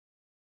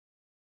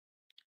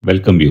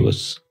Welcome,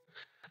 viewers.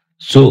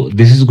 So,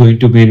 this is going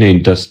to be an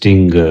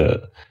interesting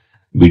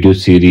video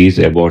series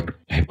about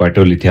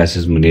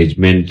hepatolithiasis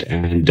management,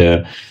 and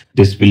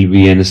this will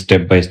be a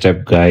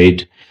step-by-step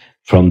guide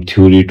from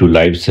theory to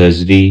live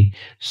surgery.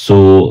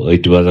 So,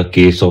 it was a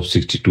case of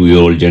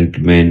 62-year-old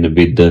gentleman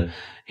with the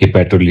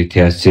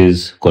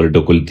hepatolithiasis,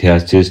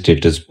 choledocholithiasis,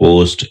 status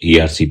post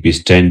ERCP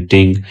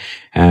stenting,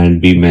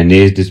 and we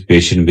managed this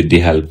patient with the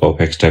help of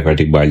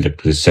extrahepatic bile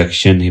duct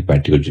resection,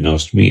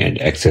 hepaticojejunostomy,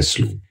 and access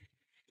loop.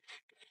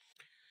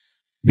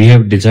 We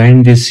have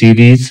designed this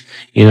series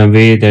in a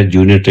way that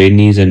junior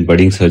trainees and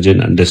budding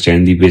surgeons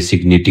understand the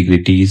basic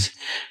nitty-gritties,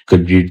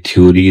 complete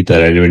theory, the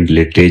relevant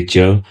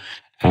literature,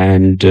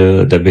 and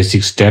the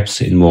basic steps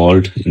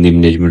involved in the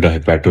management of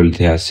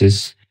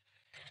hepatolithiasis.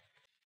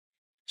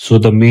 So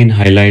the main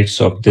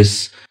highlights of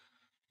this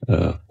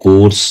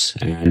course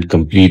and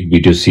complete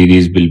video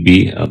series will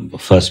be,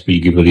 first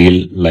we'll give a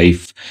real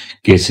life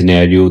case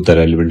scenario, the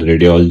relevant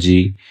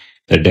radiology,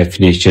 the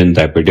definition,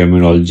 the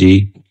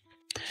epidemiology.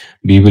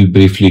 We will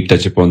briefly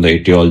touch upon the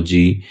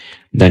etiology,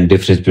 then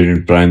difference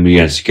between primary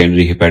and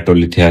secondary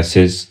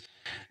hepatolithiasis,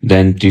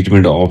 then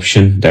treatment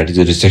option, that is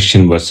a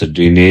resection versus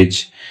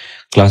drainage,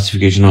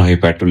 classification of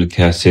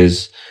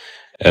hepatolithiasis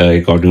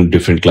according to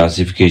different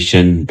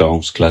classification,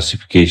 Dong's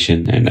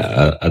classification and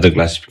other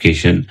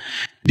classification,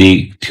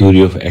 the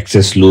theory of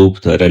access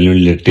loop, the relevant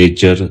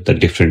literature, the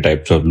different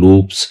types of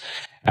loops,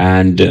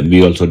 and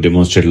we also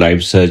demonstrate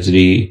live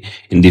surgery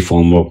in the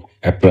form of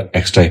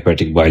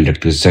extrahepatic bile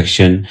duct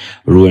resection,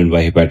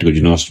 Roux-en-Y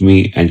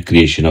hepaticojejunostomy, and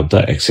creation of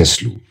the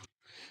access loop.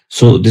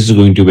 So this is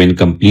going to be a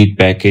complete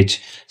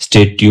package.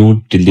 Stay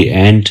tuned till the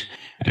end,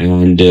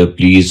 and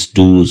please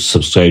do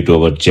subscribe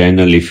to our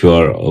channel if you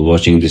are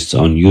watching this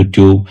on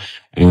YouTube,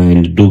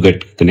 and do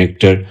get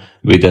connected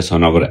with us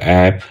on our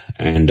app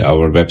and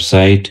our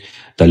website.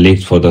 The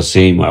links for the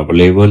same are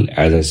available,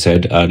 as I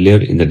said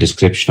earlier, in the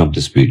description of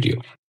this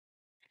video.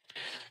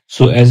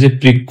 So as a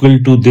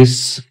prequel to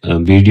this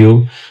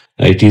video,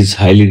 it is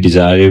highly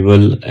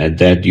desirable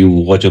that you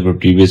watch our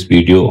previous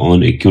video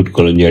on acute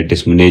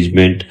cholangitis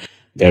management.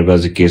 There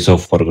was a case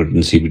of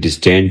forgotten CVT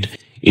stent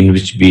in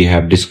which we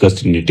have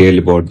discussed in detail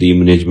about the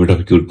management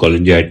of acute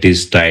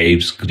cholangitis,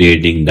 types,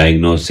 grading,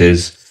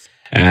 diagnosis,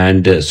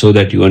 and so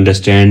that you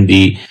understand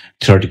the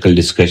theoretical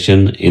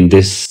discussion in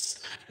this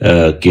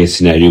case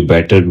scenario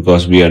better,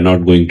 because we are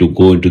not going to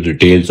go into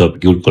details of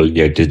acute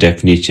cholangitis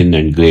definition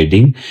and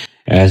grading,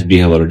 as we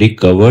have already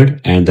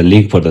covered, and the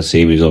link for the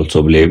same is also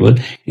available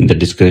in the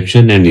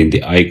description and in the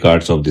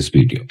iCards of this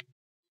video.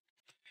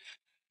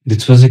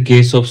 This was a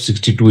case of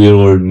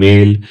 62-year-old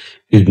male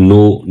with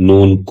no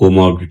known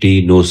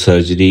comorbidity, no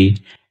surgery,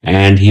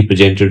 and he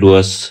presented to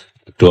us,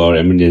 to our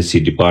emergency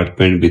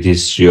department, with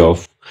history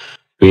of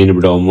pain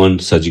abdomen,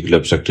 surgical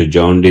obstructive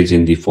jaundice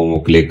in the form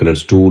of clay colored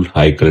stool,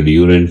 high colored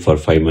urine for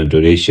 5-month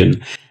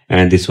duration,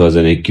 and this was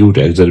an acute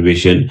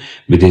exacerbation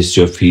with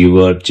history of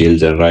fever,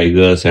 chills and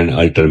rigors, and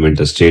altered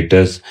mental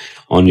status.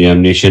 On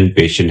examination,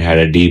 patient had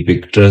a deep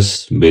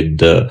icterus with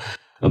the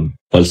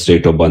pulse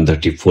rate of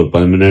 134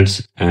 per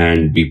minute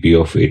and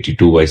BP of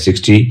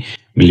 82/60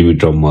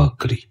 millimeter of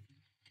mercury.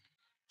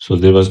 So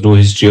there was no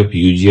history of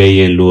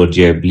UGI and lower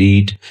GI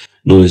bleed,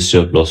 no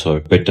history of loss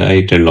of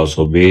appetite and loss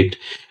of weight.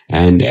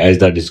 And as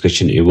the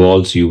discussion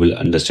evolves, you will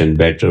understand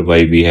better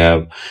why we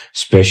have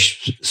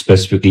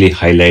specifically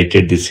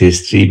highlighted this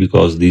history,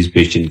 because these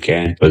patients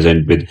can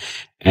present with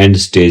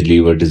end-stage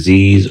liver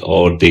disease,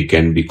 or they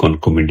can be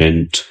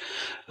concomitant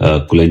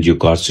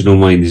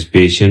cholangiocarcinoma in these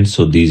patients.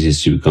 So these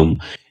history become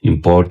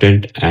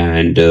important,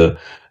 and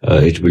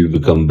it will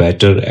become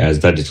better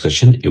as the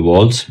discussion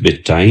evolves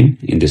with time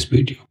in this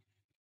video.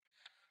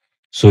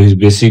 So his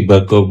basic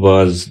workup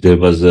was, there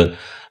was a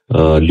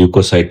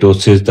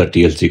leukocytosis, the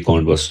TLC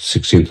count was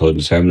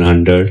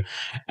 16,700,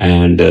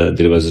 and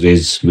there was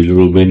raised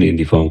bilirubin in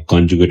the form of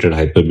conjugated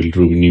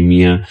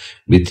hyperbilirubinemia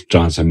with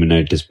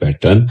transaminitis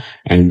pattern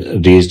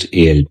and raised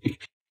ALP.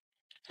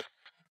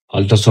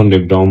 Ultrasound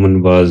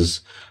abdomen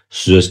was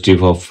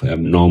suggestive of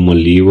abnormal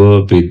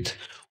liver with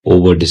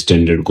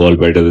over-distended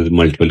gallbladder with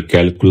multiple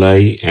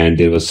calculi, and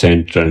there was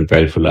central and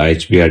peripheral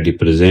IHBRD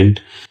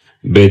present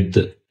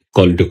with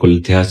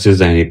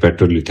choledocholithiasis and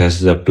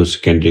hepatolithiasis up to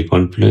secondary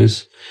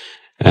confluence.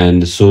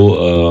 And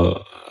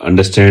so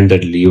understand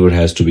that liver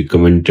has to be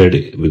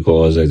commented,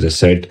 because, as I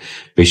said,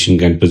 patient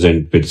can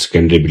present with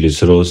secondary biliary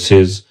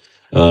cirrhosis.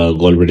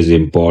 Gallbladder is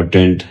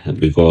important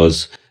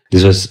because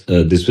this was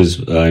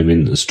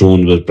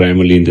stone was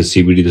primarily in the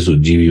CVD, so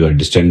GV were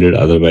distended.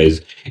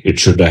 Otherwise, it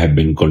should have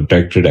been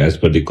contracted as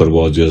per the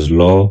Courvoisier's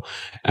law.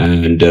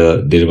 And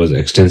there was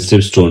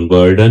extensive stone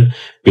burden.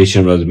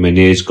 Patient was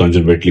managed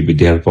conservatively with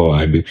the help of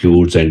IV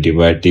fluids,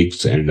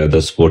 antibiotics, and other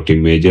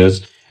supporting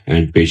measures,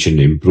 and patient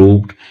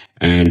improved.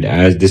 And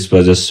as this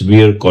was a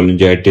severe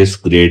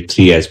cholangitis, grade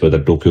 3 as per the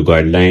Tokyo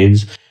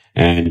guidelines,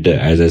 and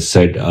as I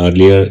said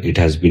earlier, it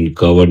has been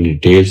covered in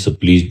detail, so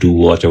please do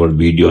watch our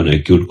video on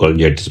acute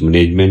cholangitis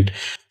management.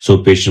 So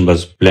patient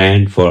was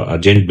planned for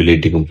urgent biliary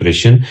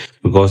decompression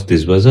because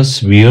this was a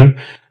severe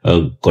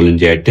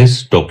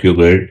cholangitis, Tokyo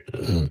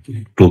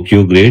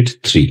grade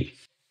 3.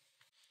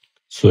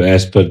 So,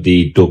 as per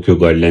the Tokyo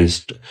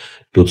guidelines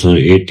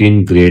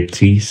 2018, grade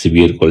 3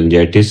 severe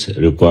cholangitis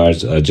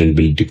requires urgent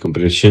bile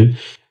decompression,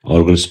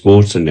 organ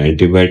sports, and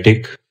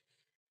antibiotic.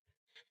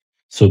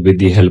 So, with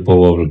the help of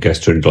our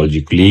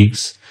gastroenterology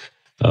colleagues,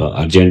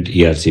 urgent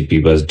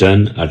ERCP was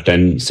done. A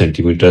 10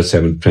 centimeter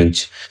 7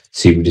 French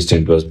CVD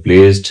stent was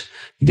placed.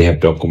 They have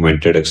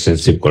documented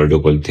extensive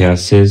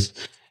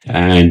choledocholithiasis.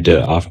 And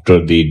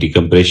after the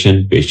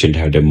decompression, patient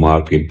had a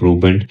marked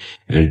improvement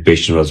and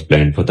patient was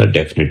planned for the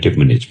definitive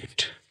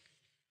management.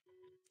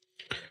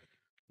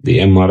 The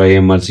MRI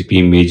MRCP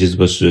images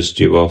were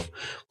suggestive of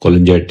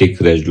cholangitic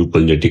residual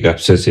cholangitic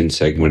abscess in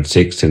segment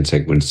 6 and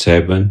segment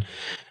 7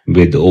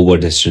 with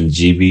overdestined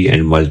GB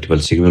and multiple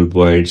signal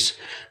voids.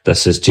 The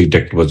cystic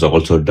duct was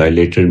also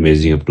dilated,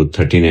 measuring up to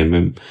 13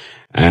 mm,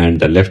 and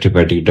the left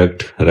hepatic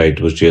duct, right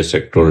posterior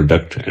sectoral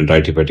duct, and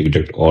right hepatic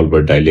duct all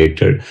were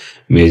dilated,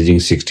 measuring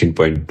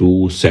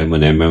 16.2,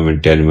 7 mm,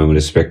 and 10 mm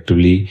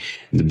respectively.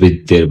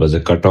 There was a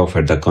cutoff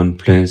at the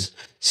confluence.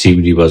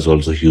 CVD was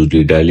also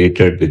hugely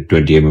dilated with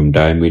 20 mm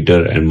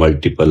diameter, and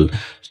multiple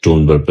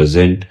stones were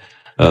present.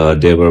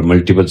 There were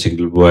multiple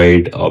single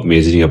void of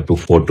measuring up to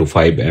 4 to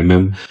 5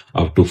 mm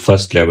up to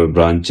first level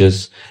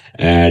branches,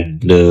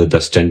 and the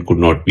stent could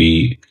not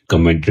be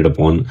commented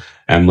upon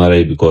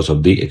MRI because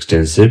of the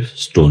extensive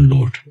stone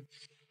load.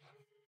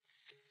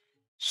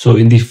 So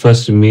in the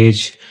first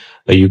image,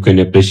 you can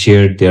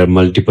appreciate there are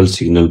multiple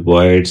signal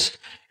voids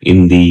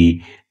in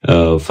the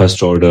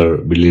first order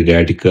biliary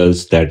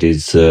radicals, that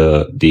is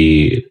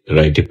the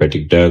right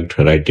hepatic duct,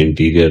 right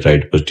anterior,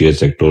 right posterior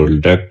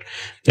sectoral duct,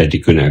 that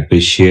you can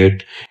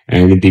appreciate.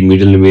 And in the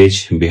middle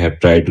image, we have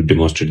tried to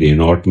demonstrate the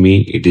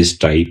anatomy. It is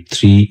type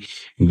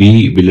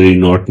 3B biliary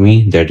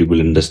anatomy that you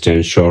will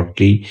understand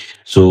shortly.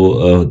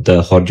 So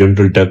the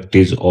horizontal duct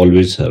is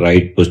always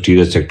right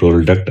posterior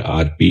sectoral duct,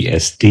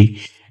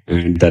 RPST,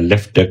 and the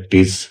left duct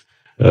is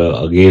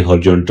again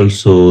horizontal.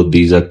 So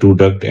these are two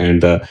duct,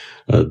 and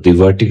the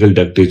vertical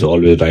duct is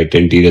always right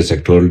anterior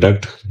sectoral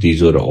duct.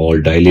 These were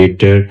all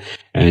dilated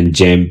and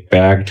jam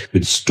packed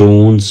with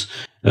stones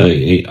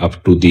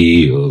up to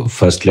the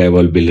first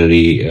level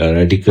biliary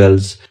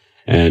radicals,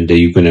 and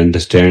you can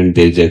understand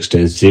there is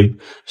extensive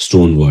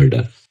stone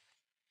burden.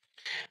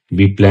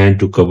 We plan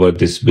to cover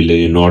this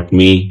biliary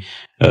anatomy,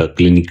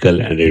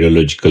 clinical and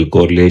radiological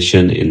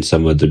correlation in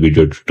some other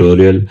video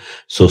tutorial.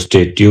 So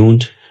stay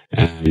tuned,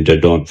 and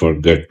don't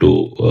forget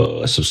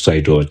to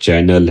subscribe to our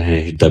channel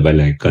and hit the bell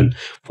icon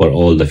for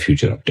all the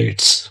future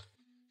updates.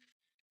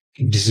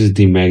 This is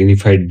the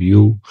magnified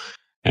view,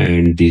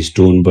 and the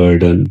stone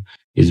burden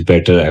is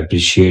better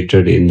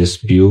appreciated in this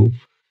view.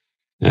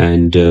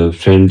 And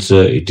friends,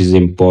 it is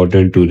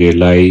important to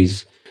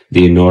realize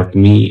the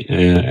anatomy,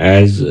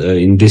 as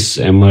in this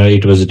MRI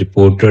it was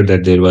reported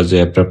that there was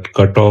a abrupt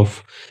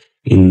cutoff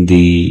in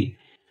the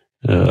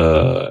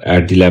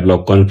at the level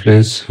of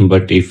confluence,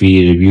 but if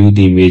we review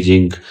the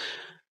imaging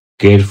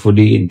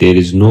carefully, there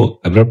is no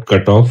abrupt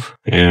cutoff,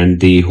 and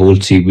the whole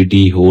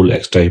CVD, whole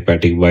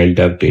extrahepatic bile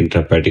duct,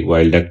 intrahepatic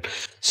bile duct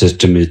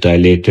system is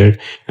dilated,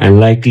 and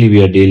likely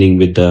we are dealing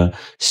with the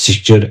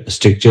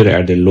stricture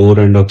at the lower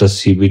end of the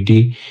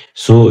CVD.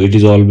 So it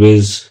is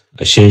always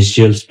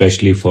essential,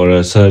 especially for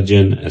a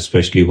surgeon,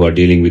 especially who are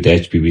dealing with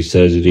HPV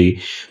surgery,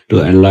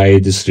 to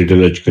analyze this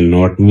radiological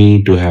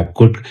anatomy, to have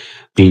good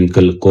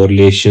clinical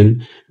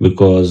correlation,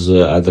 because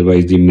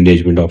otherwise the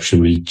management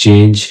option will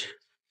change.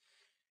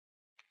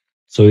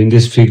 So in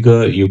this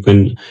figure, you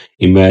can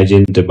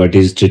imagine the what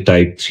is the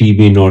type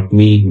 3B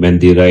anatomy when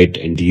the right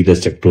anterior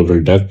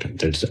sectoral duct,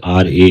 that's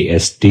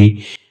RAST,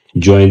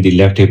 join the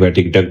left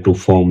hepatic duct to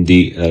form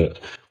the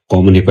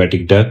common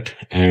hepatic duct,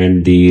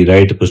 and the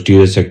right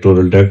posterior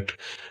sectoral duct,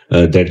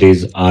 that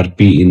is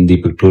RP in the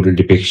pictorial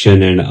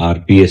depiction and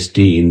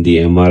RPST in the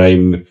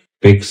MRI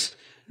pics,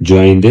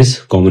 join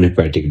this common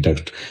hepatic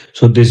duct.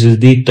 So this is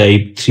the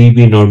type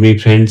 3B anatomy,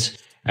 friends.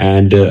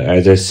 And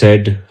as I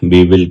said,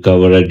 we will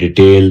cover a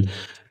detailed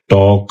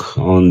talk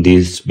on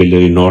this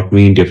biliary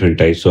anatomy, different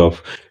types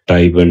of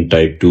type 1,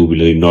 type 2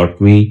 biliary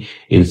anatomy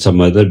in some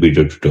other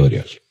video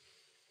tutorial.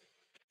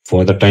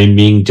 For the time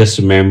being, just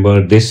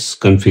remember this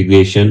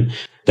configuration,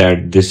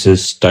 that this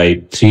is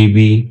type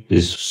 3B,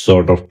 this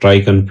sort of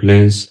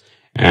triconfluence,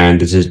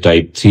 and this is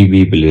type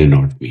 3B biliary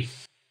anatomy.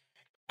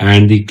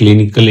 And the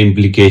clinical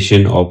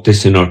implication of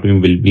this anatomy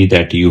will be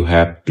that you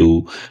have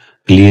to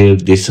clear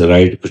this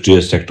right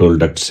posterior sectoral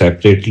duct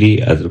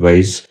separately,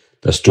 otherwise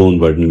the stone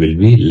burden will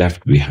be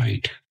left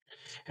behind.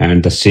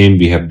 And the same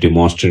we have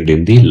demonstrated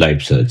in the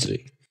live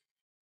surgery.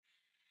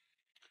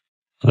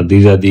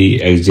 These are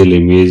the axial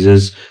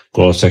images,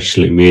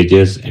 cross-sectional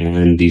images,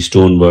 and the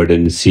stone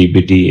burden in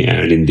CBD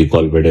and in the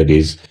gallbladder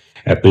is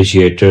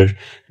appreciated.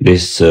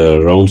 This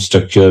round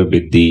structure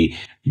with the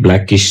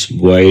blackish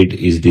void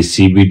is the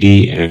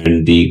CBD,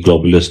 and the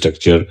globular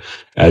structure,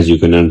 as you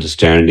can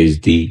understand, is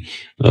the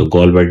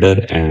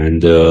gallbladder,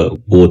 and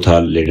both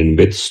are laden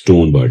with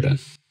stone burden.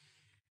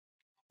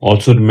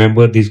 Also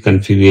remember this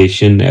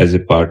configuration as a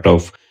part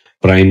of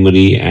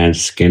primary and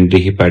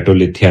secondary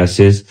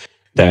hepatolithiasis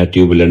that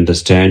you will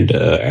understand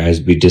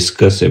as we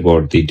discuss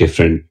about the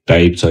different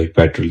types of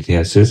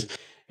hepatolithiasis,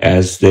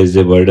 as there is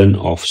a burden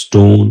of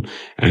stone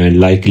and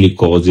likely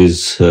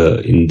causes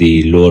in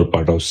the lower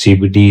part of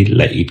CBD,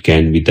 like it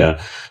can be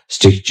the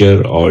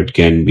stricture or it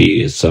can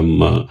be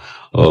some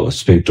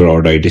sphincter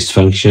aorta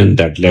dysfunction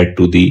that led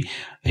to the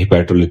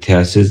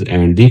hepatolithiasis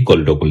and the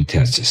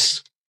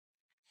choledocholithiasis.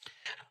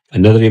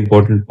 Another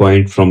important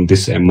point from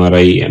this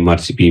MRI,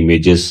 MRCP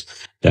images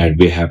that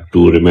we have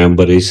to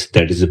remember is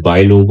that is a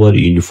bilobar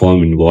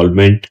uniform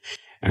involvement,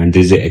 and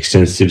there is an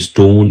extensive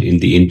stone in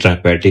the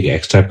intrahepatic,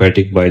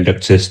 extrahepatic bile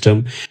duct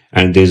system,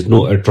 and there is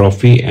no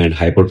atrophy and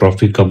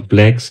hypertrophy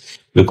complex,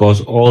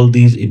 because all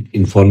these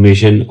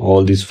information,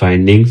 all these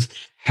findings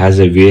has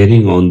a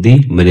bearing on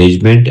the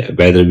management,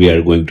 whether we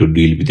are going to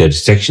deal with a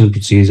resection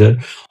procedure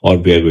or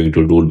we are going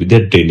to deal with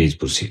a drainage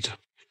procedure.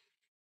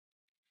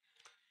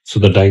 So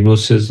the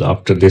diagnosis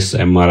after this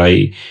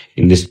MRI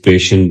in this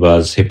patient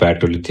was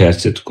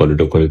hepatolithiasis,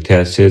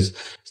 choledocholithiasis,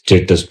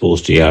 status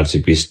post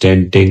ARCP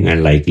stenting,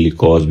 and likely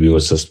cause we were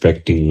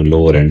suspecting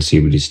lower end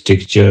CVD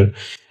stricture.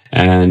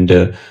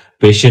 And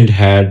patient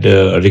had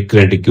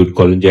recurrent acute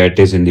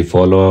cholangitis in the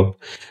follow-up.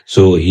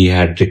 So he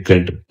had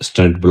recurrent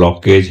stent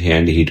blockage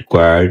and he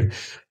required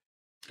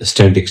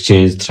stent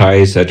exchange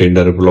thrice at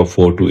interval of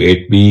 4 to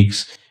 8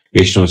 weeks.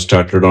 Patient was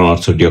started on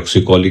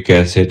orthodeoxycholic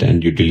acid,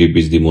 and utilib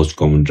is the most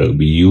common drug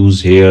we use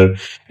here.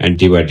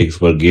 Antibiotics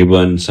were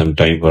given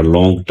sometime for a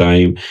long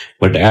time,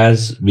 but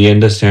as we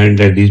understand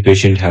that this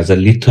patient has a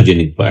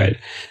lithogenic bile,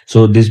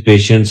 so these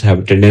patients have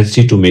a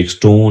tendency to make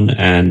stone,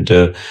 and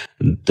the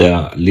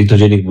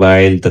lithogenic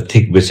bile, the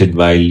thick viscid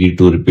bile, lead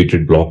to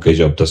repeated blockage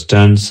of the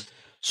stents.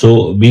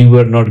 So we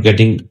were not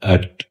getting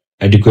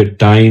adequate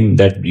time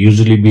that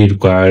usually we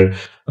require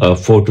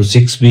 4 to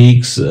 6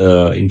 weeks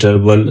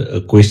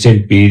interval,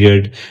 quiescent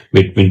period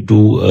between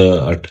two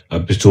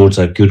episodes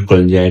of acute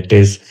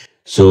cholangitis.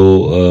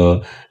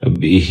 So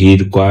he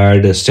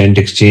required a stent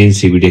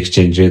exchange, CVD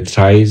exchange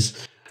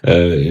thrice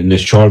in a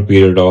short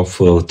period of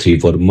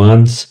 3-4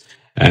 months,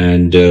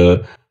 and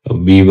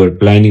we were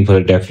planning for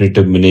a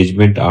definitive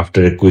management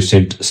after a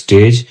quiescent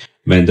stage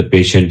when the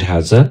patient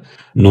has a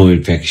no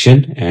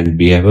infection and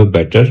we have a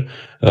better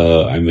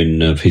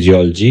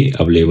physiology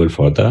available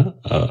for the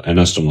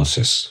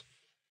anastomosis.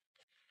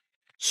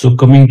 So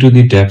coming to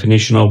the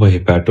definition of a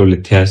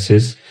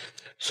hepatolithiasis.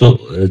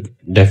 So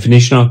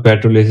definition of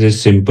hepatolithiasis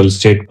is simple,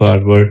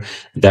 straightforward.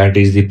 That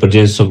is the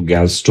presence of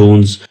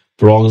gallstones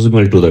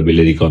proximal to the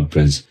biliary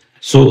conference.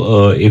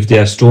 So if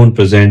there are stone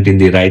present in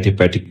the right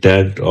hepatic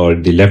duct or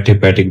the left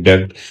hepatic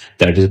duct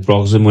that is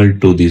proximal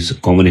to this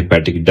common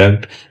hepatic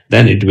duct,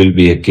 then it will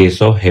be a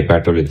case of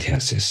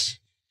hepatolithiasis.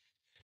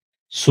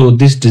 So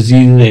this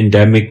disease is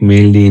endemic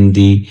mainly in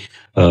the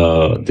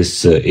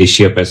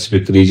Asia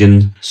Pacific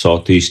region,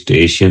 Southeast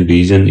Asian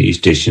region,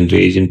 East Asian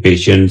region.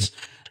 Patients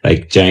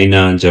like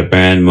China,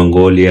 Japan,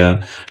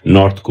 Mongolia,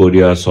 North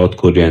Korea, South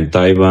Korea, and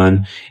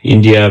Taiwan.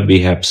 India, we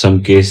have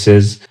some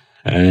cases,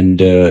 and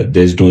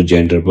there's no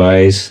gender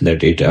bias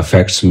that it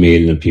affects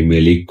male and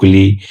female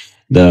equally.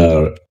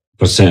 The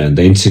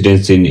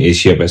incidence in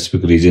Asia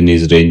Pacific region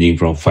is ranging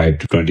from 5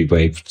 to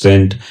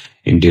 25%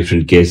 in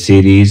different case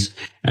series,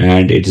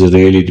 and it is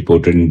rarely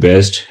reported in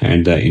West,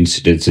 and the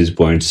incidence is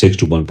 0.6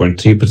 to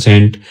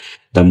 1.3%.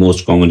 The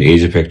most common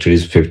age affected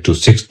is 5th to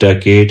 6th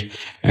decade,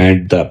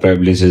 and the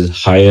prevalence is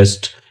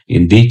highest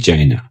in the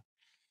China.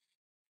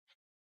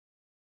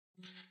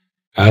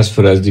 As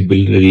far as the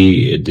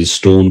biliary, the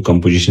stone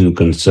composition is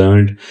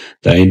concerned,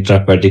 the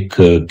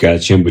intrahepatic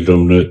calcium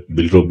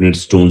bilirubinate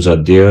stones are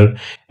there,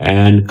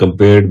 and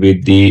compared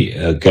with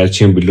the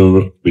calcium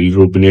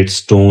bilirubinate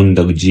stone,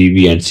 the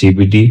GB and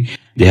CBD,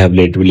 they have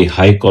relatively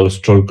high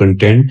cholesterol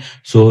content,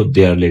 so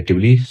they are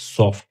relatively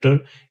softer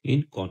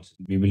in concept.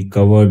 We will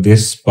cover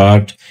this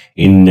part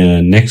in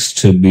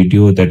next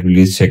video, that will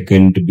be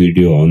second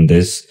video on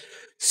this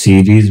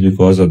series,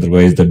 because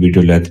otherwise the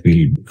video length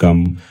will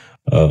become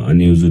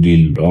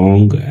unusually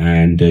long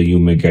and you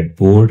may get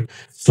bored.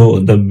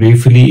 So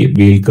briefly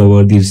we'll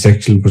cover the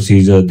resection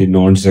procedure, the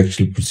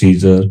non-resection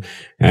procedure,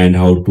 and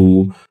how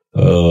to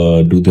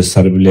do the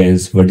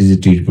surveillance, what is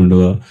the treatment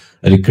of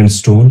a recurrent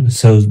stone.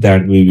 So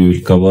that we will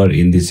cover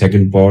in the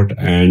second part,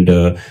 and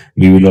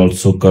we will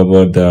also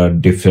cover the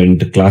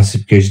different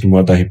classification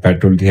of the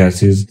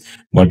hepatolithiasis,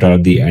 what are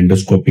the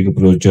endoscopic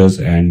approaches,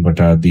 and what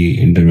are the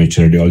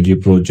interventional radiology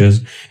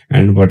approaches,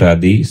 and what are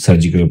the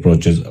surgical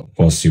approaches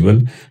possible.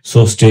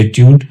 So stay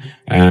tuned,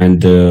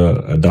 and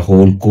the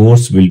whole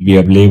course will be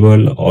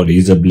available or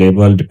is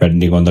available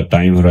depending on the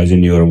time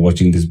horizon you are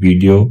watching this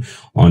video,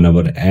 on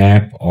our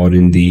app or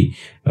in the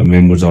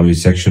members only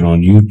section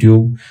on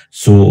YouTube.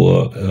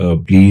 So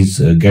please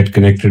get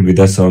connected with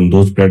us on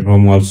those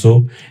platforms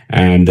also,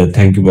 and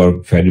thank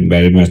you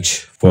very much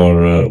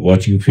for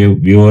watching,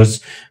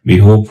 viewers. We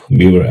hope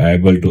we were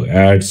able to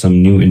add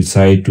some new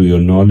insight to your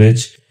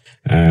knowledge,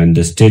 and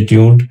stay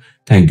tuned.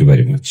 Thank you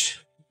very much.